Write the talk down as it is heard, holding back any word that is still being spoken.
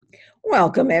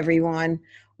Welcome, everyone.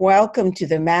 Welcome to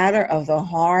the Matter of the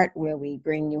Heart, where we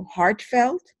bring you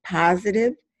heartfelt,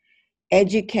 positive,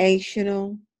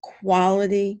 educational,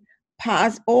 quality,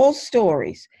 all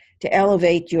stories to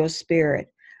elevate your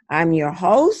spirit. I'm your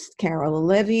host, Carol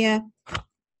Olivia,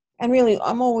 and really,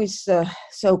 I'm always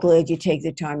so glad you take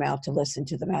the time out to listen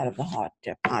to the Matter of the Heart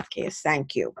podcast.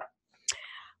 Thank you.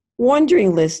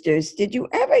 Wondering listeners, did you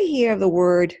ever hear the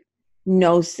word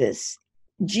gnosis?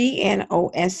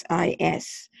 Gnosis.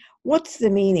 What's the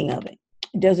meaning of it?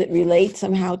 Does it relate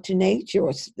somehow to nature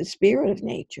or the spirit of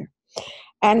nature?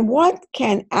 And what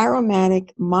can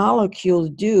aromatic molecules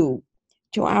do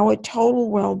to our total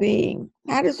well-being?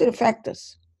 How does it affect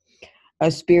us?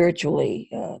 Spiritually,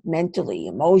 mentally,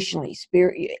 emotionally,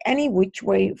 any which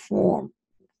way form.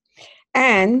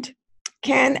 And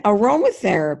can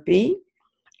aromatherapy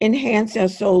enhance our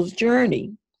soul's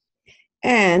journey?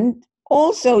 And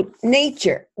also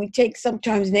nature. We take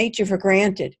sometimes nature for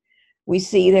granted. We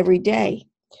see it every day.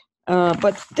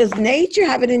 But does nature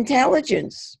have an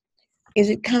intelligence? Is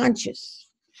it conscious?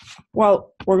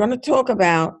 Well, we're going to talk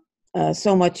about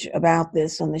so much about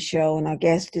this on the show, and our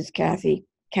guest is Cathy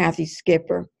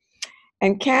Skipper.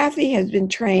 And Cathy has been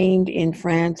trained in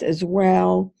France as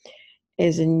well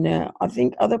as in, I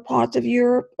think, other parts of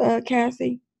Europe,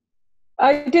 Cathy?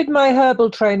 I did my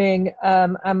herbal training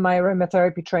and my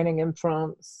aromatherapy training in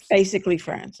France. Basically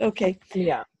France, okay.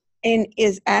 Yeah. And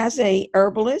is as a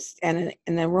herbalist and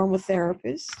an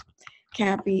aromatherapist,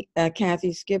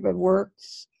 Cathy Skipper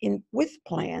works with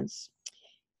plants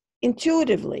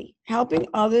intuitively, helping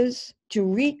others to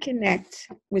reconnect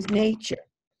with nature.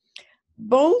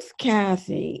 Both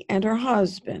Cathy and her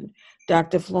husband,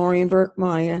 Dr. Florian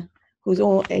Birkmeyer, who's a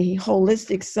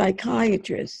holistic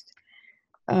psychiatrist,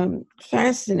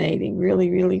 fascinating,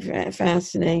 really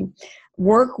fascinating,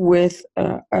 work with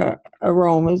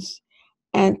aromas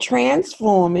and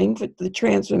transforming, for the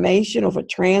transformation or for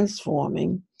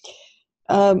transforming,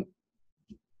 and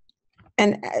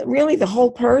really the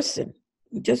whole person,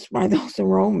 just by those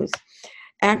aromas,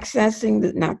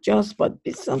 accessing not just, but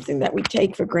it's something that we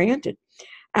take for granted,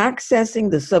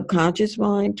 accessing the subconscious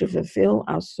mind to fulfill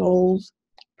our soul's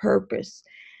purpose.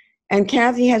 And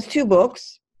Cathy has two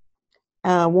books.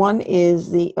 One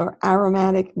is the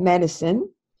Aromatic Medicine,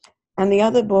 and the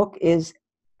other book is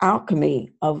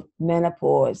Alchemy of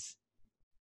Menopause.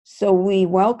 So we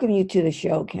welcome you to the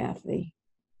show, Cathy.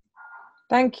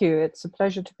 Thank you. It's a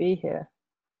pleasure to be here.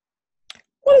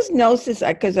 What is gnosis?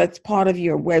 Because that's part of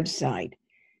your website,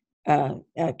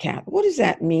 Cathy. What does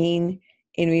that mean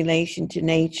in relation to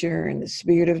nature and the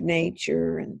spirit of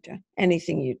nature, and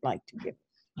anything you'd like to give?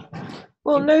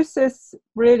 Well, gnosis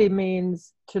really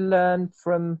means to learn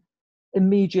from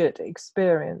immediate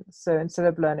experience. So instead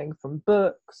of learning from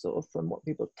books or from what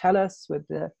people tell us with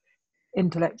the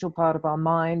intellectual part of our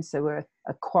mind, so we're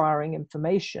acquiring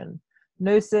information,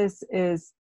 gnosis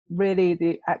is really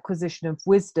the acquisition of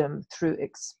wisdom through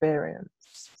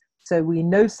experience. So we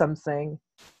know something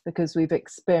because we've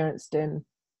experienced in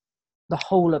the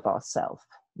whole of ourself,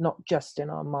 not just in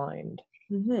our mind.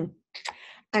 Mm-hmm.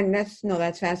 And that's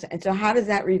fascinating. And so how does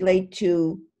that relate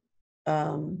to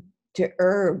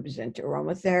herbs and to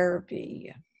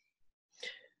aromatherapy?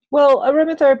 Well,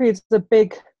 aromatherapy is a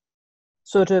big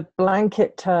sort of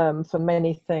blanket term for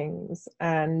many things,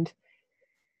 and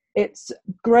it's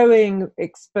growing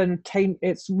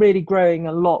it's really growing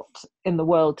a lot in the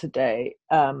world today,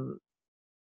 and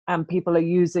people are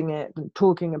using it and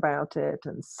talking about it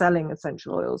and selling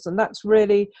essential oils, and that's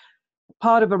really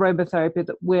part of aromatherapy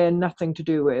that we're nothing to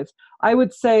do with. I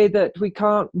would say that we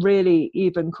can't really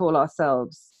even call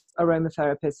ourselves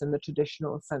aromatherapists in the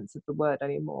traditional sense of the word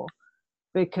anymore,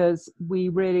 because we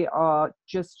really are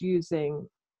just using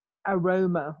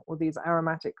aroma or these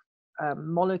aromatic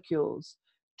molecules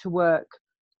to work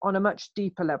on a much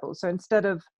deeper level. So instead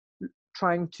of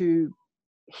trying to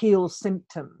heal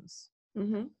symptoms,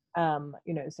 Mm-hmm.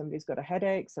 Somebody's got a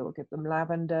headache, so we'll give them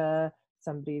lavender.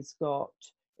 Somebody's got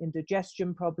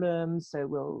indigestion problems, so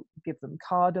we'll give them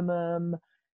cardamom.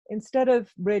 Instead of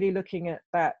really looking at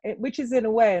that, which is in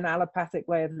a way an allopathic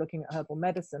way of looking at herbal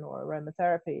medicine or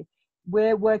aromatherapy,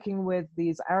 we're working with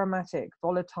these aromatic,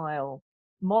 volatile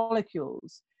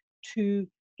molecules to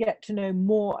get to know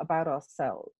more about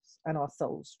ourselves and our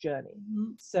soul's journey.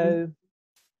 Mm-hmm. So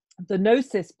the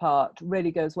gnosis part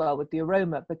really goes well with the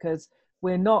aroma, because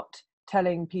we're not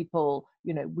telling people,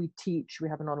 we teach, we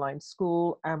have an online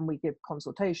school and we give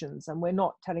consultations, and we're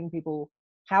not telling people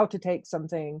how to take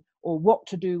something or what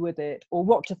to do with it or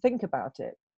what to think about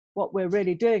it. What we're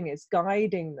really doing is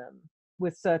guiding them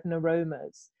with certain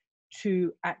aromas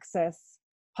to access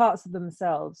parts of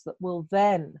themselves that will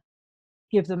then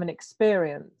give them an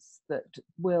experience that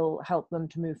will help them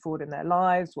to move forward in their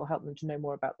lives, will help them to know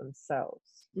more about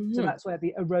themselves. So that's where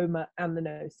the aroma and the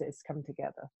gnosis come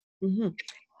together.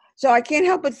 So I can't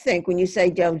help but think when you say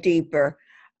delve deeper,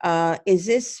 is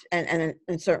this, and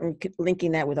certainly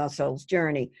linking that with our soul's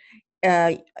journey,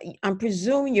 I'm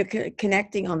presuming you're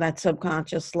connecting on that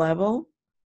subconscious level,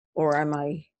 or am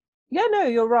I? Yeah, no,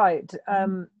 you're right.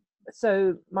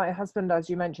 So my husband, as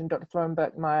you mentioned, Dr. Florian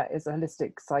Birkmeyer, is a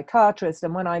holistic psychiatrist.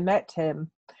 And when I met him,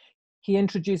 he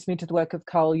introduced me to the work of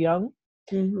Carl Jung.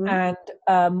 And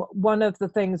one of the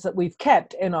things that we've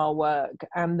kept in our work,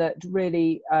 and that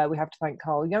really we have to thank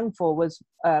Carl Jung for, was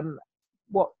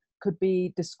what could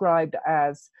be described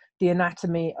as the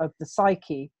anatomy of the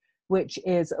psyche, which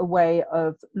is a way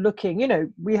of looking, you know,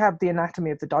 we have the anatomy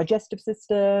of the digestive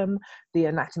system, the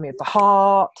anatomy of the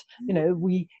heart. You know,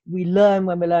 we learn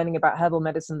when we're learning about herbal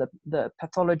medicine, the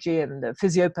pathology and the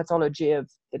physiopathology of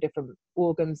the different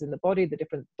organs in the body, the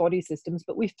different body systems,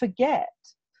 but we forget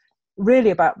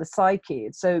really about the psyche.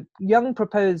 So Jung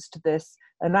proposed this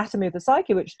anatomy of the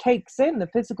psyche, which takes in the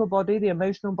physical body, the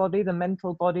emotional body, the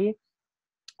mental body,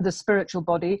 the spiritual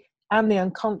body, and the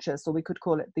unconscious, or we could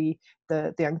call it the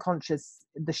unconscious.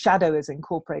 The shadow is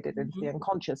incorporated into the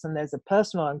unconscious, and there's a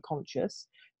personal unconscious,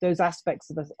 those aspects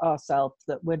of ourselves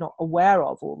that we're not aware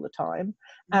of all the time,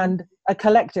 and a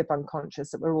collective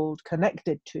unconscious that we're all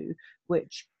connected to,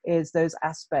 which is those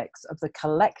aspects of the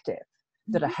collective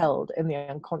that are held in the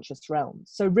unconscious realm.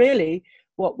 So really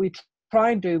what we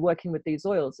try and do working with these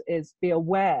oils is be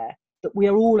aware that we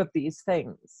are all of these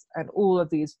things, and all of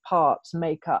these parts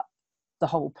make up the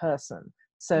whole person.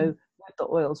 So with the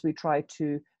oils, we try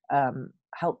to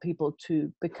help people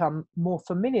to become more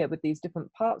familiar with these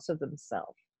different parts of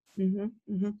themselves. No,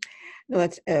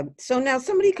 that's so. Now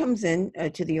somebody comes in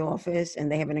to the office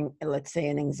and they have let's say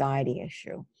an anxiety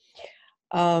issue,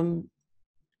 and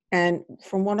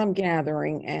from what I'm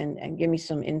gathering, and give me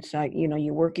some insight. You know,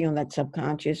 you're working on that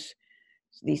subconscious,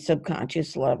 the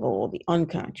subconscious level or the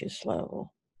unconscious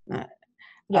level.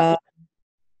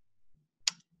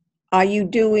 Are you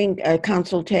doing a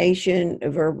consultation, a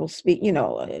verbal speak? You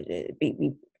know,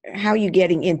 how are you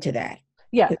getting into that?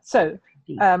 Yeah. So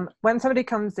when somebody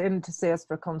comes in to see us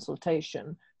for a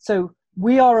consultation, so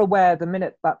we are aware the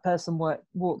minute that person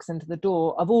walks into the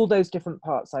door of all those different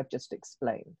parts I've just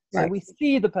explained. So we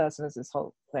see the person as this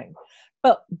whole thing.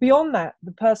 But beyond that,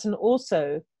 the person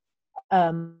also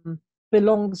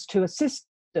belongs to a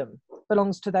system,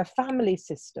 belongs to their family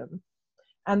system.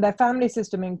 And their family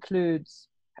system includes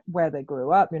where they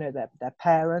grew up, you know, their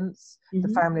parents, the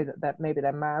family that maybe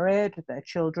they're married, their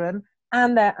children,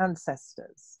 and their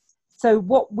ancestors. So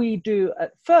what we do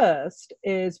at first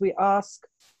is we ask,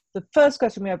 the first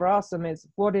question we ever ask them is,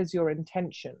 what is your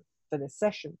intention for this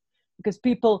session? Because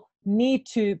people need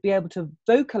to be able to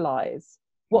vocalize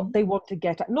what they want to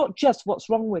get at, not just what's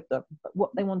wrong with them, but what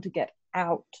they want to get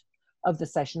out of the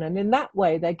session. And in that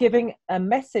way, they're giving a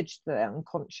message to their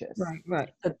unconscious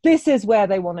that this is where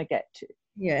they want to get to.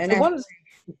 Yeah. And so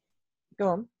go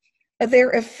on.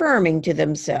 They're affirming to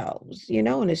themselves, you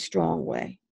know, in a strong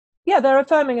way. Yeah, they're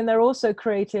affirming, and they're also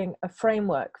creating a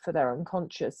framework for their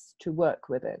unconscious to work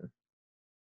within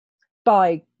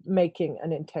by making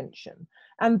an intention.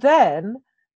 And then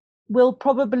we'll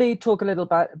probably talk a little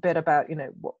bit about, you know,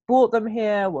 what brought them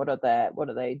here, what are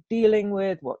they dealing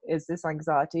with, what is this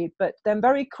anxiety. But then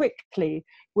very quickly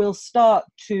we'll start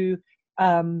to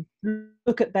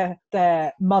look at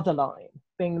their mother line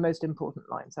being the most important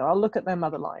line. So I'll look at their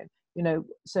mother line, you know,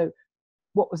 so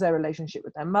what was their relationship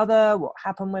with their mother, what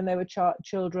happened when they were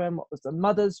children, what was the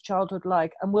mother's childhood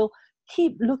like, and we'll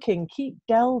keep looking, keep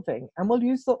delving, and we'll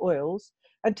use the oils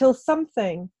until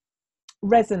something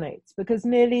resonates. Because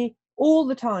nearly all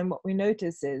the time what we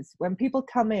notice is when people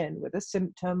come in with a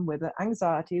symptom, with an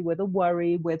anxiety, with a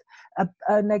worry, with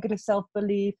a negative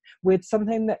self-belief, with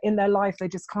something that in their life they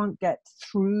just can't get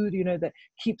through, you know, that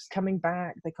keeps coming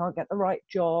back, they can't get the right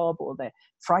job, or they're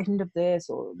frightened of this,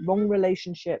 or wrong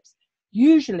relationships,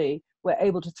 usually we're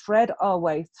able to thread our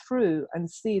way through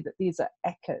and see that these are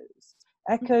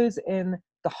echoes in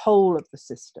the whole of the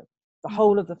system, the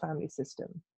whole of the family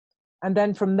system. And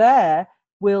then from there,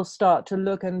 we'll start to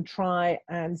look and try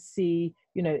and see,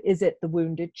 you know, is it the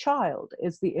wounded child?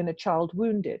 Is the inner child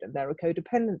wounded and there are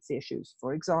codependency issues,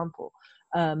 for example?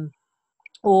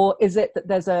 Or is it that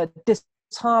there's a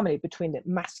disharmony between the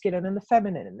masculine and the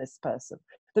feminine in this person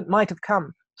that might have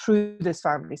come through this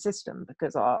family system?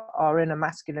 Because our inner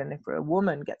masculine, if we're a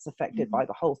woman, gets affected by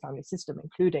the whole family system,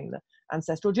 including the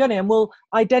ancestral journey. And we'll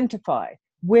identify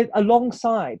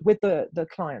alongside with the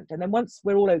client. And then once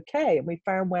we're all okay and we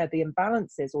found where the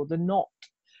imbalance is or the knot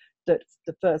that's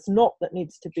the first knot that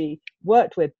needs to be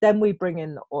worked with, then we bring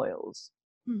in the oils,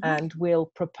 and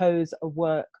we'll propose a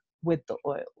work with the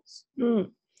oils.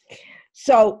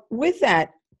 So with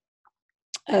that,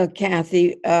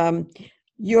 Cathy,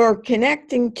 you're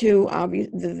connecting to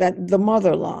the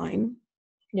mother line,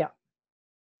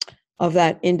 of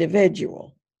that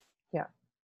individual. Yeah.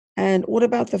 And what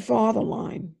about the father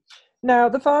line? Now,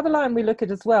 the father line we look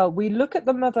at as well. We look at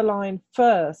the mother line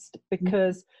first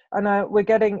because, and we're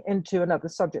getting into another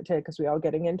subject here because we are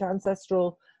getting into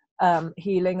ancestral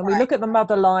healing, and we look at the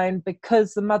mother line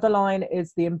because the mother line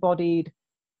is the embodied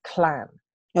clan.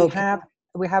 Okay.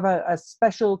 We have a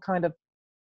special kind of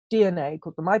DNA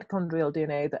called the mitochondrial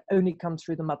DNA that only comes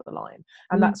through the mother line,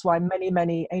 and that's why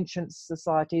many ancient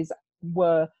societies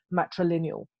were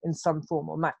matrilineal in some form,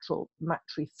 or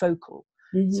matrifocal.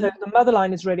 So the mother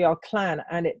line is really our clan,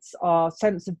 and it's our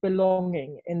sense of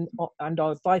belonging and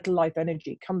our vital life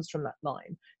energy comes from that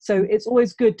line. So it's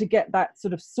always good to get that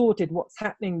sort of sorted, what's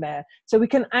happening there, so we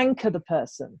can anchor the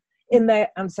person in their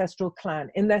ancestral clan,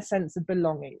 in their sense of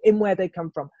belonging, in where they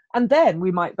come from. And then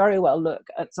we might very well look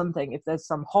at something, if there's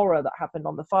some horror that happened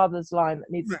on the father's line that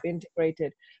needs to be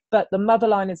integrated. But the mother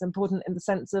line is important in the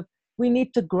sense of we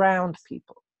need to ground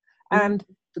people. And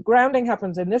the grounding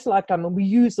happens in this lifetime, and we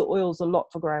use the oils a lot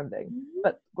for grounding.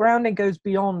 But grounding goes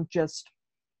beyond just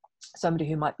somebody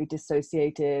who might be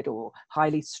dissociated or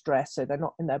highly stressed, so they're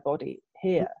not in their body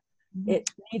here. It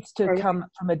needs to come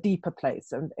from a deeper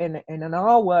place, and in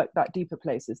our work, that deeper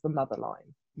place is the mother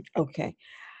line. Okay,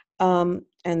 and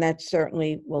that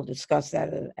certainly we'll discuss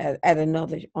that at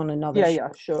another show. Yeah,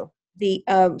 sure. The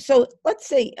so let's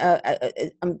say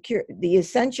I'm curious. The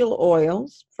essential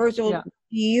oils. First of all, do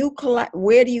you collect?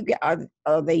 Where do you get?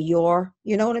 Are they your?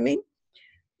 You know what I mean?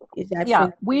 Is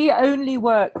that we only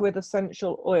work with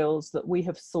essential oils that we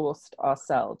have sourced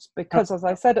ourselves, because, as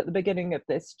I said at the beginning of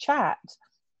this chat,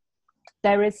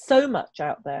 there is so much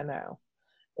out there now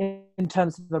in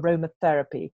terms of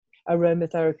aromatherapy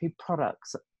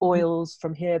products, oils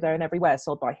from here, there, and everywhere,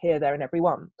 sold by here, there, and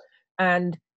everyone.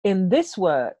 And in this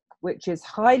work, which is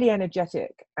highly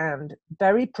energetic and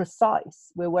very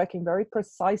precise, we're working very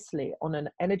precisely on an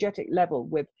energetic level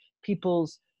with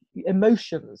people's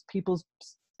emotions, people's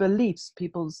beliefs,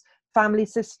 people's family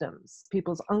systems,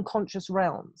 people's unconscious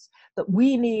realms, that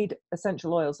we need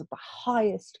essential oils of the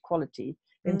highest quality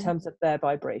in terms of their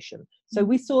vibration. So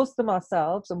we source them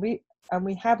ourselves, and we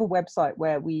have a website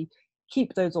where we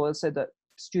keep those oils so that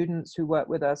students who work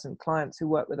with us and clients who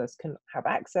work with us can have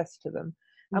access to them.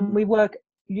 And we work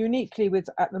uniquely with,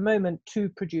 at the moment, 2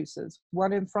 producers,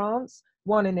 one in France,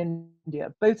 one in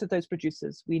India. Both of those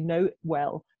producers we know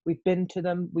well. We've been to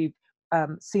them, we've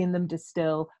seen them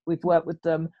distill, we've worked with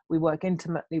them, we work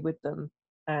intimately with them.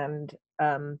 And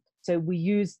so we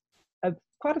use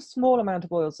quite a small amount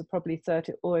of oils, so probably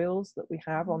 30 oils that we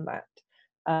have on that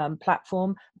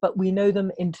platform, but we know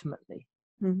them intimately.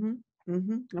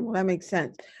 Well, that makes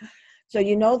sense. So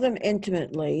you know them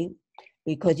intimately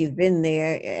because you've been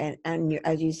there, and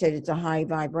as you said, it's a high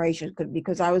vibration.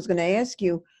 Because I was going to ask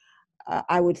you,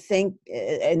 I would think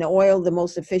an oil, the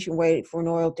most efficient way for an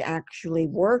oil to actually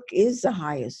work is the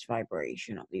highest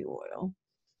vibration of the oil.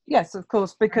 Yes, of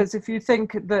course, because if you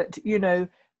think that,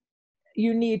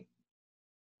 you need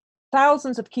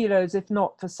thousands of kilos, if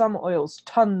not for some oils,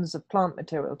 tons of plant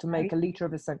material to make a liter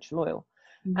of essential oil.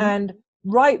 And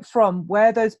right from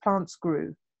where those plants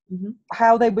grew,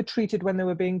 how they were treated when they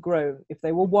were being grown, if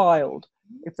they were wild,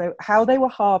 how they were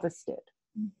harvested,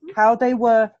 how they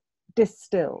were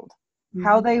distilled,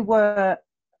 how they were,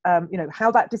 how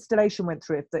that distillation went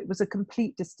through, if it was a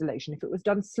complete distillation, if it was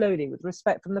done slowly with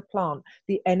respect from the plant,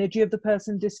 the energy of the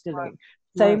person distilling,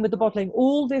 same with the bottling,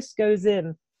 all this goes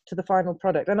in to the final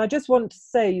product. And I just want to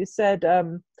say, you said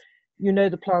you know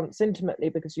the plants intimately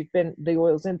because you've been, the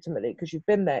oils intimately because you've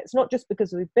been there. It's not just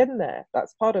because we've been there,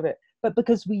 that's part of it, but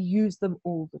because we use them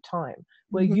all the time.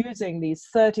 We're using these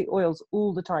 30 oils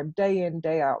all the time, day in,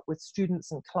 day out, with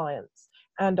students and clients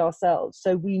and ourselves.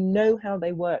 So we know how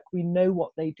they work, we know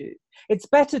what they do. It's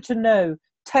better to know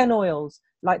 10 oils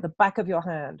like the back of your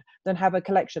hand than have a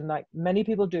collection like many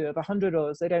people do of 100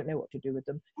 oils. They don't know what to do with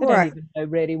them. They don't even know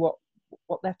really what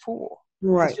they're for.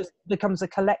 It just becomes a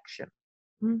collection.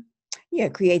 Yeah,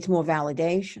 it creates more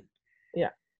validation.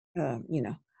 Yeah.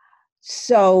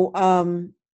 So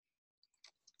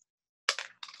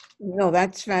no,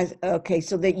 that's fast. Okay,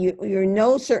 so that you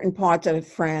know certain parts of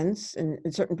France and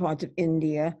certain parts of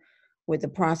India where the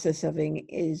processing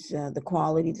is the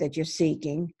quality that you're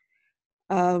seeking.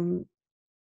 Now,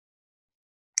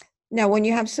 when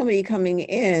you have somebody coming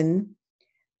in,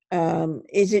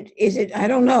 Is it, I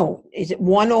don't know, is it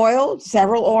one oil,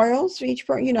 several oils for each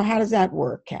person? How does that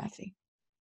work, Cathy?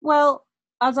 Well,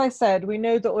 as I said, we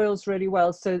know the oils really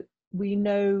well, so we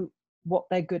know what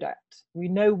they're good at. We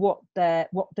know what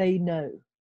they know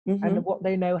Mm-hmm. and what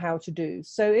they know how to do.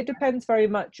 So it depends very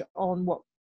much on what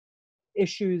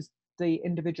issues the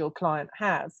individual client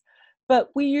has. But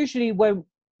we usually won't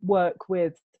work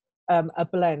with a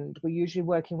blend. We're usually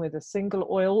working with a single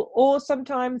oil, or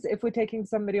sometimes if we're taking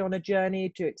somebody on a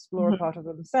journey to explore a Mm-hmm. part of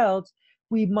themselves,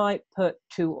 we might put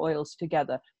two oils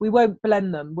together. We won't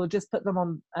blend them. We'll just put them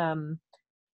on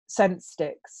scent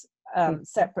sticks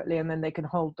separately, and then they can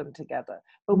hold them together.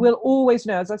 But we'll always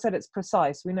know, as I said, it's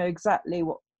precise. We know exactly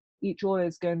what each oil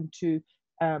is going to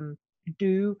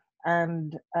do,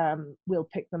 and we'll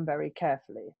pick them very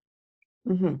carefully.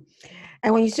 Mm-hmm.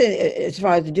 And when you say as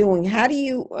far as the doing, how do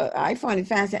you, I find it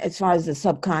fascinating as far as the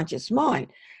subconscious mind.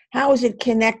 How is it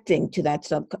connecting to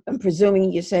that I'm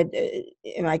presuming you said,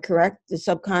 am I correct? The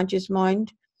subconscious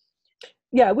mind?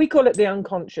 Yeah, we call it the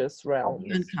unconscious Oh, the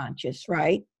realms. unconscious,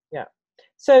 right? Yeah.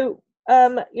 So,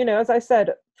 as I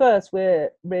said, first we're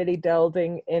really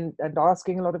delving in and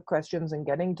asking a lot of questions and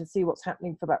getting to see what's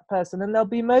happening for that person. And there'll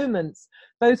be moments,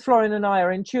 both Florin and I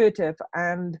are intuitive,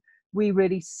 and we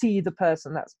really see the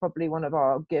person. That's probably one of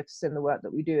our gifts in the work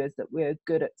that we do, is that we're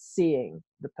good at seeing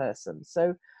the person.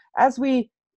 So as we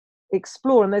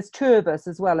explore, and there's two of us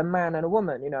as well, a man and a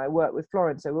woman, I work with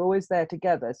Florin, so we're always there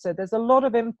together. So there's a lot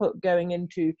of input going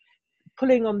into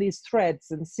pulling on these threads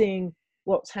and seeing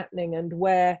what's happening and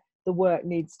where the work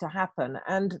needs to happen.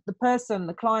 And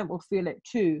the client will feel it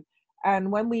too. And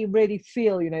when we really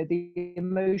feel, the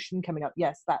emotion coming up,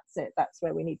 yes, that's it, that's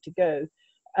where we need to go.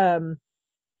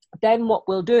 Then what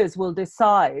we'll do is we'll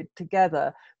decide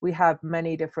together. We have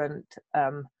many different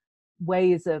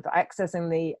ways of accessing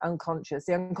the unconscious.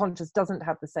 The unconscious doesn't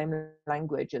have the same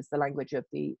language as the language of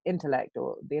the intellect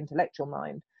or the intellectual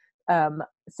mind.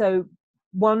 So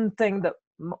one thing that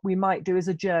we might do is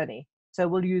a journey. So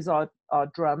we'll use our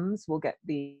drums, we'll get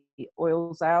the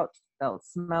oils out, they'll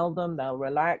smell them, they'll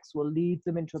relax, we'll lead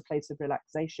them into a place of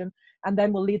relaxation, and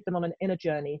then we'll lead them on an inner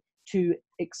journey to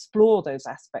explore those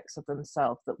aspects of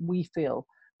themselves that we feel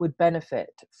would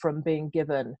benefit from being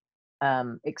given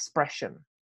expression.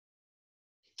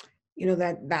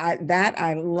 That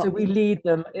I love. So we lead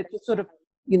them. It's a sort of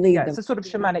You lead them. it's a sort of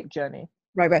shamanic journey.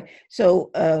 Right. So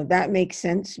that makes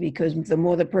sense, because the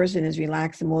more the person is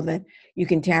relaxed, the more that you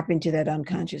can tap into that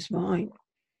unconscious mind.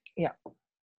 Yeah.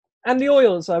 And the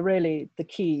oils are really the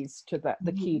keys to that,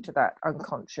 the key to that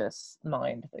unconscious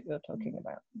mind that you're talking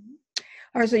about.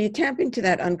 All right. So you tap into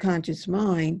that unconscious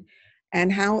mind,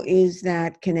 and how is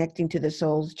that connecting to the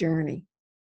soul's journey?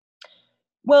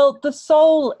 Well, the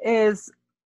soul is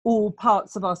all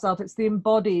parts of ourself. It's the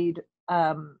embodied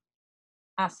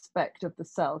aspect of the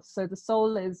self. So the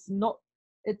soul is not,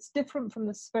 it's different from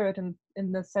the spirit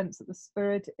in the sense that the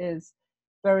spirit is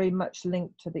very much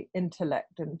linked to the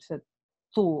intellect and to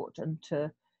thought and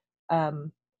to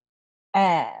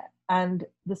air, and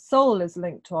the soul is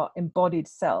linked to our embodied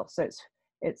self. So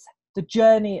it's the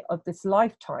journey of this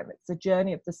lifetime. It's the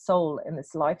journey of the soul in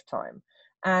this lifetime,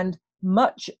 and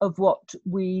much of what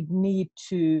we need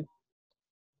to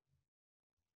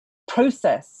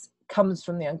process comes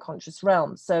from the unconscious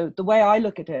realm. So the way I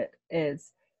look at it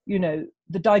is,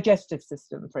 the digestive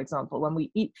system, for example, when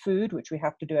we eat food, which we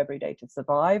have to do every day to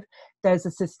survive, there's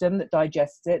a system that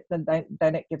digests it,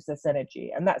 then it gives us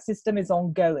energy. And that system is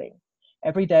ongoing.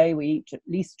 Every day we eat at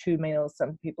least 2 meals,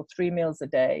 some people 3 meals a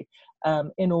day,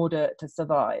 in order to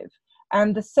survive.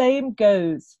 And the same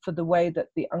goes for the way that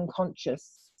the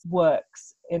unconscious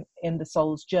works in the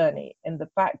soul's journey, in the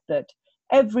fact that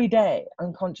every day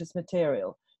unconscious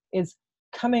material is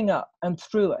coming up and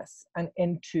through us and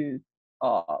into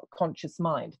our conscious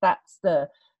mind. That's the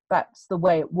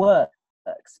way it works.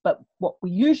 But what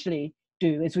we usually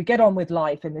do is we get on with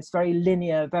life in this very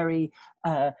linear, very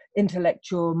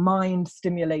intellectual, mind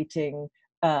stimulating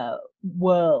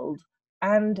world,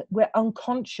 and we're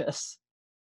unconscious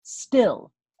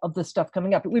still of the stuff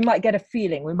coming up. We might get a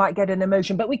feeling, we might get an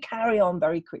emotion, but we carry on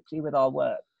very quickly with our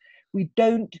work. We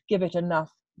don't give it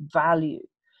enough value.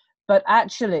 But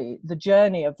actually, the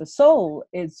journey of the soul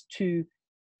is to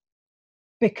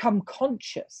become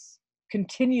conscious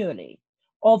continually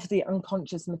of the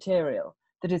unconscious material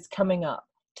that is coming up,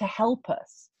 to help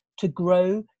us to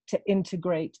grow, to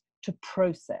integrate, to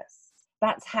process.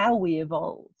 That's how we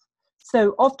evolve.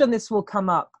 So often this will come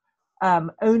up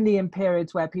only in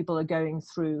periods where people are going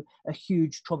through a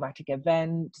huge traumatic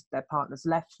event, their partner's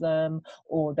left them,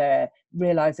 or they're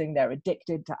realizing they're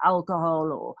addicted to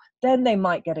alcohol, or then they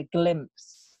might get a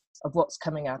glimpse of what's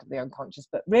coming out of the unconscious.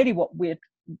 But really what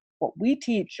we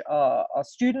teach our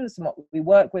students and what we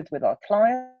work with our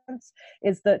clients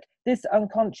is that this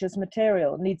unconscious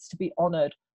material needs to be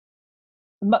honored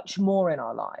much more in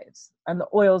our lives, and the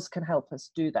oils can help us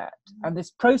do that. And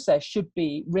this process should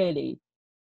be really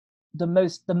the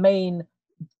main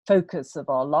focus of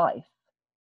our life,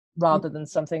 rather than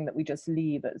something that we just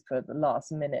leave it for the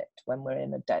last minute when we're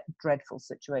in a dreadful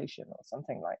situation or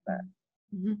something like that.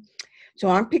 Mm-hmm. So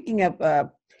I'm picking up,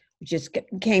 just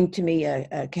came to me,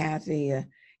 Cathy,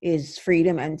 is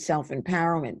freedom and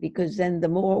self-empowerment, because then the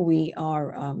more we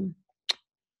are,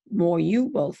 more you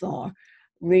both are,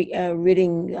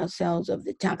 ridding ourselves of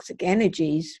the toxic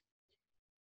energies,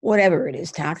 whatever it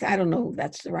is, toxic, I don't know if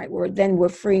that's the right word, then we're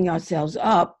freeing ourselves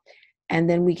up, and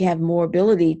then we have more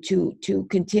ability to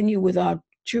continue with our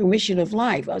true mission of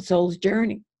life, our soul's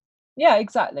journey. Yeah,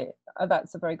 exactly.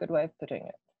 That's a very good way of putting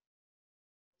it.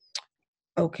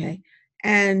 Okay.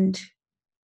 And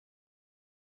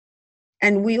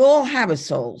we all have a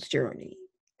soul's journey,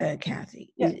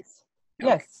 Cathy. Yes. Okay.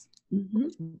 Yes.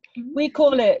 Mm-hmm. We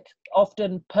call it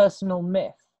often personal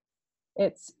myth.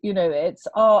 It's, it's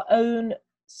our own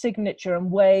signature and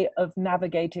way of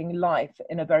navigating life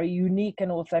in a very unique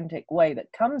and authentic way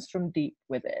that comes from deep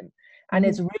within, and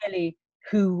is really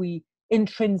who we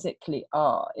intrinsically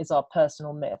are, is our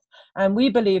personal myth. And we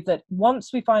believe that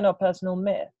once we find our personal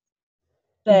myth,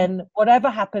 then whatever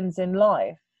happens in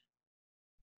life,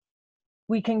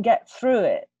 we can get through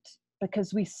it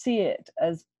because we see it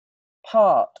as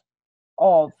part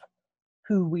of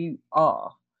who we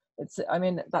are.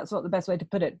 That's not the best way to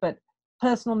put it, but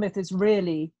personal myth is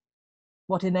really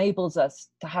what enables us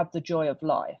to have the joy of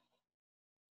life.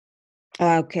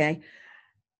 Okay.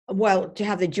 Well, to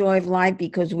have the joy of life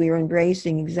because we're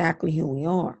embracing exactly who we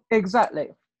are. Exactly.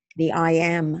 The I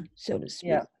am, so to speak.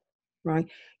 Yeah. Right.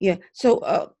 Yeah.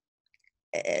 So,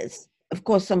 of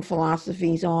course, some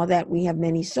philosophies are that we have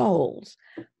many souls.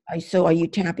 So are you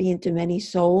tapping into many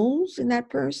souls in that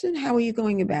person? How are you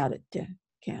going about it,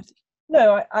 Cathy?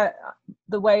 No, I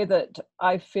the way that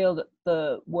I feel that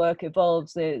the work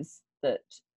evolves is that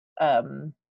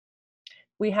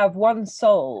we have one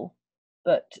soul,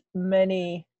 but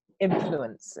many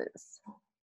influences.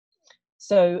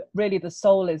 So really the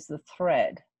soul is the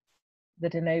thread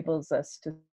that enables us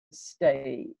to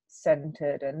stay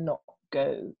centered and not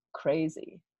go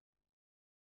crazy.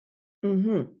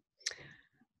 Mm-hmm.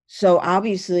 So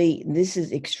obviously this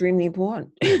is extremely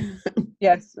important.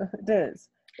 Yes, it is.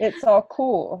 It's our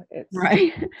core. It's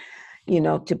right.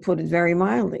 To put it very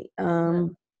mildly,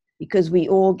 because we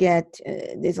all get,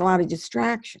 there's a lot of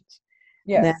distractions.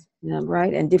 Yes. That,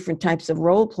 right. And different types of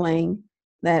role playing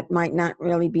that might not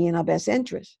really be in our best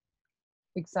interest.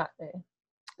 Exactly.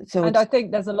 So and I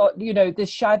think there's a lot, this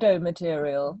shadow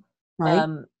material, right.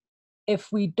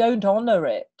 If we don't honor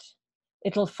it,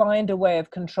 it'll find a way of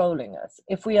controlling us.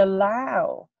 If we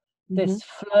allow this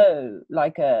flow,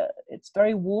 it's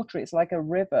very watery, it's like a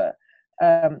river,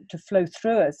 to flow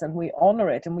through us, and we honor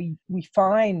it, and we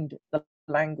find the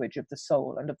language of the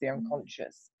soul and of the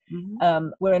unconscious,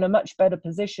 we're in a much better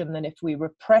position than if we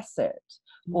repress it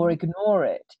or ignore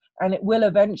it, and it will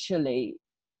eventually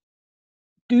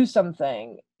do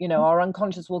something. Our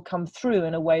unconscious will come through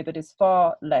in a way that is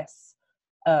far less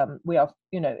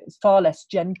it's far less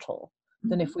gentle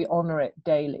than if we honor it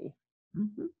daily.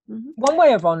 One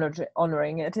way of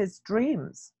honoring it is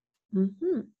dreams.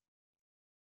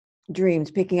 Dreams,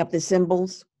 picking up the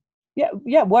symbols.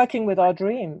 Yeah, working with our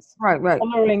dreams. Right.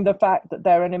 Honoring the fact that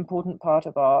they're an important part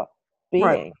of our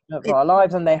being, of our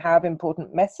lives, and they have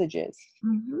important messages.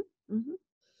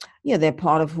 Yeah, they're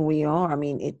part of who we are. I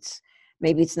mean,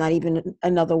 maybe it's not even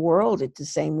another world. It's the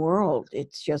same world.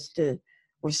 It's just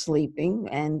we're sleeping,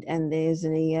 and there's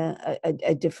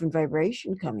a different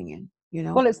vibration coming in.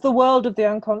 Well, it's the world of the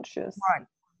unconscious.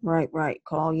 Right.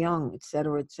 Carl Jung, et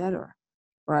cetera.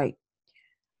 Right.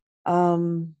 Are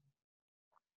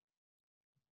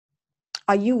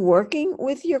you working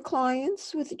with your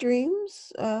clients with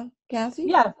dreams,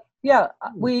 Cathy? Yeah.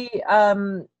 We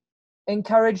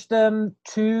encourage them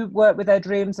to work with their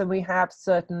dreams, and we have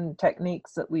certain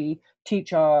techniques that we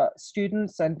teach our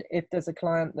students, and if there's a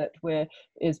client that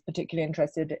is particularly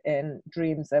interested in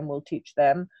dreams, then we'll teach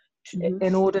them.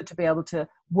 In order to be able to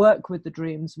work with the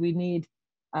dreams, we need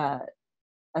a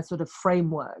sort of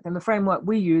framework, and the framework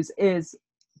we use is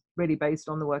really based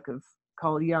on the work of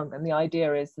Carl Jung, and the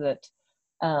idea is that,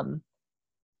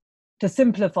 to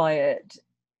simplify it,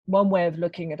 one way of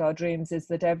looking at our dreams is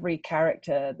that every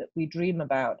character that we dream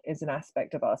about is an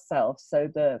aspect of ourselves. So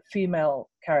the female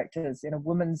characters in a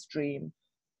woman's dream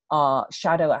are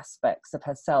shadow aspects of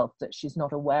herself that she's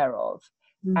not aware of.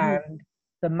 Mm-hmm. and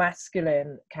the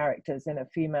masculine characters in a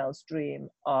female's dream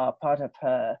are part of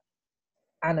her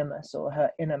animus or her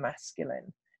inner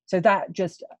masculine. So that,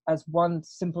 just as one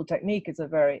simple technique, is a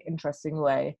very interesting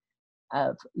way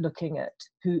of looking at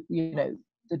who,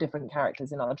 the different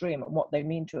characters in our dream and what they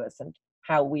mean to us and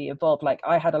how we evolve. Like,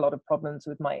 I had a lot of problems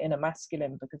with my inner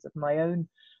masculine because of my own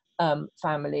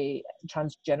family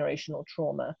transgenerational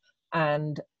trauma,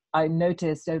 and I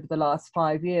noticed over the last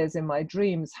 5 years in my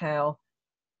dreams how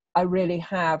I really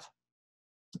have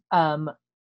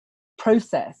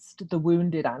processed the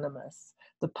wounded animus,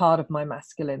 the part of my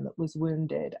masculine that was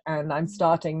wounded, and I'm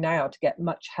starting now to get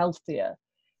much healthier,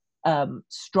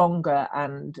 stronger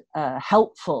and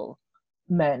helpful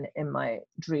men in my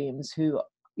dreams who,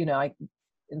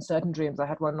 in certain dreams, I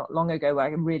had one not long ago where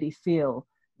I can really feel,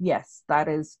 yes, that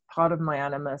is part of my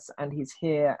animus, and he's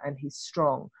here, and he's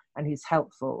strong, and he's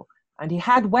helpful, and he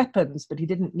had weapons, but he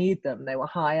didn't need them. They were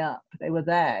high up, they were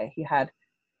there. He had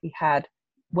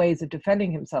ways of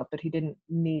defending himself, but he didn't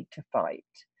need to fight,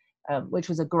 which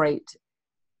was a great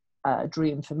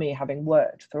dream for me, having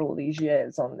worked for all these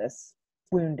years on this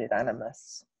wounded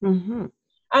animus. Mm-hmm.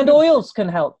 And oils can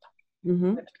help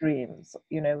Mm-hmm. with dreams.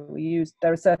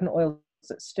 There are certain oils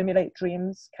that stimulate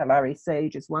dreams. Kalari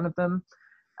sage is one of them.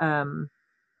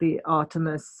 The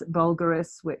Artemis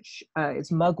vulgaris, which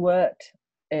is mugwort,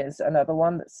 is another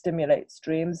one that stimulates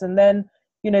dreams. And then,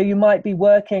 you might be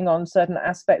working on certain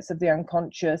aspects of the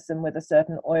unconscious, and with a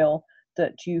certain oil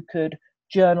that you could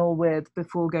journal with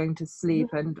before going to sleep,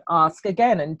 and ask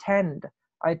again and tend.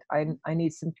 I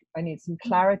need some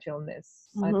clarity on this.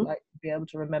 Mm-hmm. I'd like to be able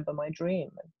to remember my dream.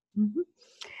 Mm-hmm.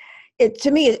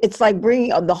 To me, it's like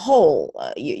bringing the whole.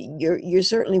 You're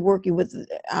certainly working with,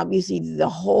 obviously, the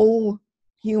whole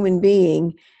human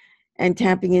being, and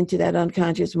tapping into that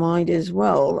unconscious mind as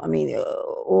well. I mean,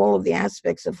 all of the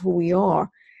aspects of who we are.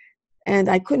 And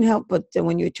I couldn't help but,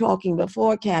 when you were talking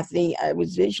before, Cathy, I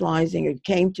was visualizing, it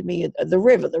came to me, the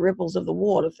river, the ripples of the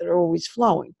water that are always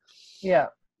flowing. Yeah.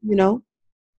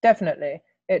 Definitely.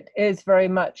 It is very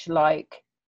much like,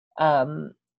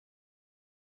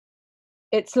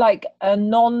 it's like a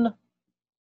non-liquidy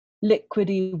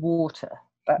water.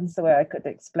 That's the way I could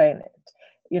explain it.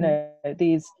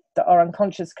 Our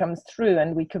unconscious comes through,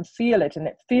 and we can feel it, and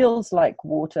it feels like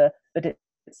water, but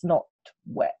it's not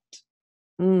wet.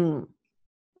 Mm.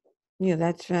 Yeah,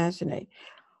 that's fascinating.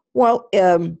 Well,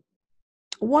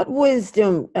 what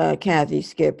wisdom, Cathy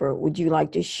Skipper, would you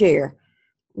like to share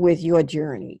with your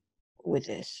journey with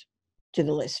this to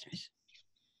the listeners?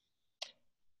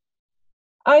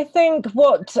 I think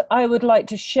what I would like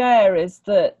to share is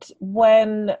that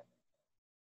when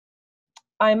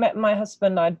I met my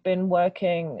husband, I'd been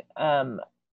working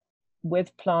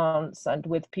with plants and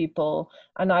with people,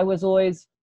 and it was always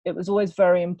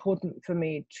very important for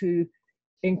me to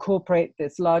incorporate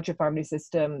this larger family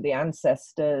system, the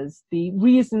ancestors, the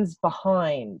reasons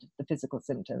behind the physical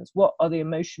symptoms. What are the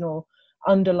emotional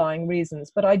underlying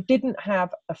reasons? But I didn't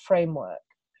have a framework.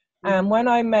 And when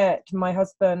I met my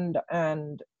husband,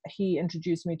 and he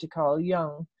introduced me to Carl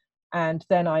Jung, and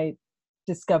then I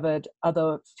discovered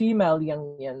other female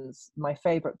Jungians, my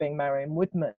favorite being Marion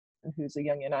Woodman, who's a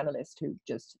Jungian analyst who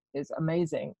just is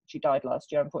amazing. She died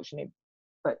last year, unfortunately,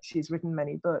 but she's written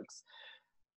many books.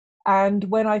 And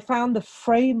when I found the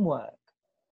framework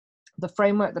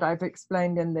that I've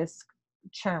explained in this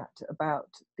chat about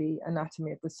the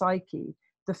anatomy of the psyche,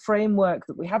 the framework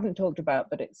that we haven't talked about,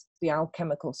 but it's the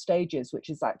alchemical stages, which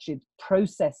is actually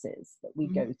processes that we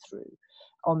go through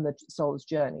on the soul's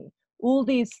journey. All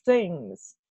these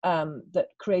things that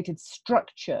created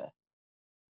structure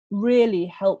really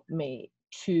helped me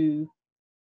to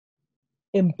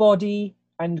embody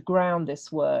and ground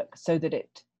this work so that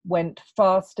it went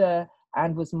faster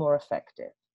and was more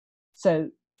effective. So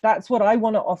that's what I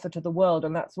want to offer to the world,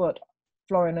 and that's what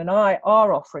Florian and I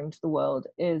are offering to the world,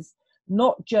 is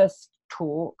not just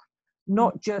talk,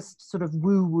 not just sort of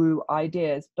woo-woo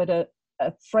ideas, but a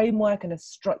framework and a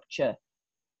structure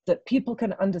that people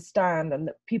can understand and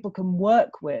that people can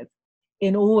work with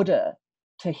in order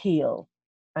to heal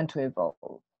and to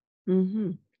evolve.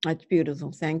 Mm-hmm. That's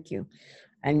beautiful. Thank you.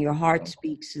 And your heart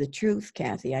speaks the truth,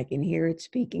 Cathy. I can hear it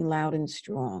speaking loud and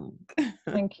strong.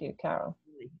 Thank you, Carol.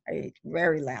 It's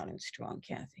very loud and strong,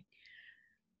 Cathy.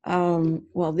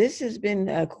 Well, this has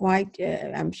been quite,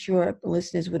 I'm sure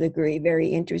listeners would agree, very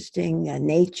interesting.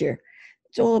 Nature.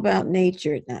 It's all about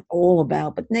nature. Not all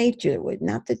about, but nature.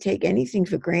 Not to take anything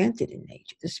for granted in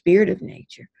nature, the spirit of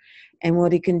nature, and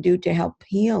what it can do to help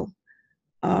heal.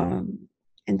 And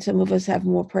some of us have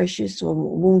more precious or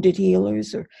wounded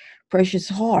healers or precious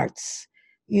hearts,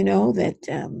 that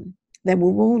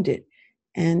were wounded.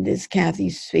 And as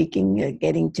Cathy's speaking,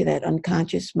 getting to that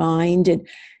unconscious mind and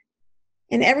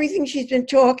everything she's been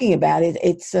talking about,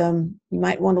 it's you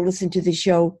might want to listen to the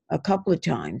show a couple of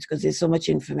times because there's so much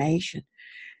information.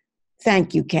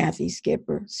 Thank you, Cathy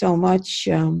Skipper, so much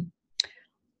from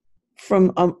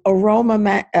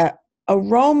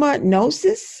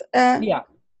Aromanosis, Yeah.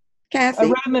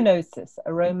 Cathy? Aromanosis.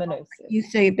 You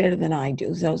say it better than I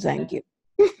do, so thank you.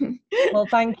 Well,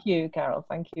 thank you, Carol.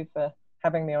 Thank you for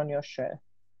having me on your show.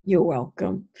 You're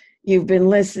welcome. You've been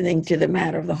listening to The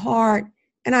Matter of the Heart,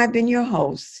 and I've been your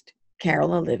host,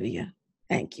 Carol Olivia.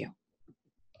 Thank you.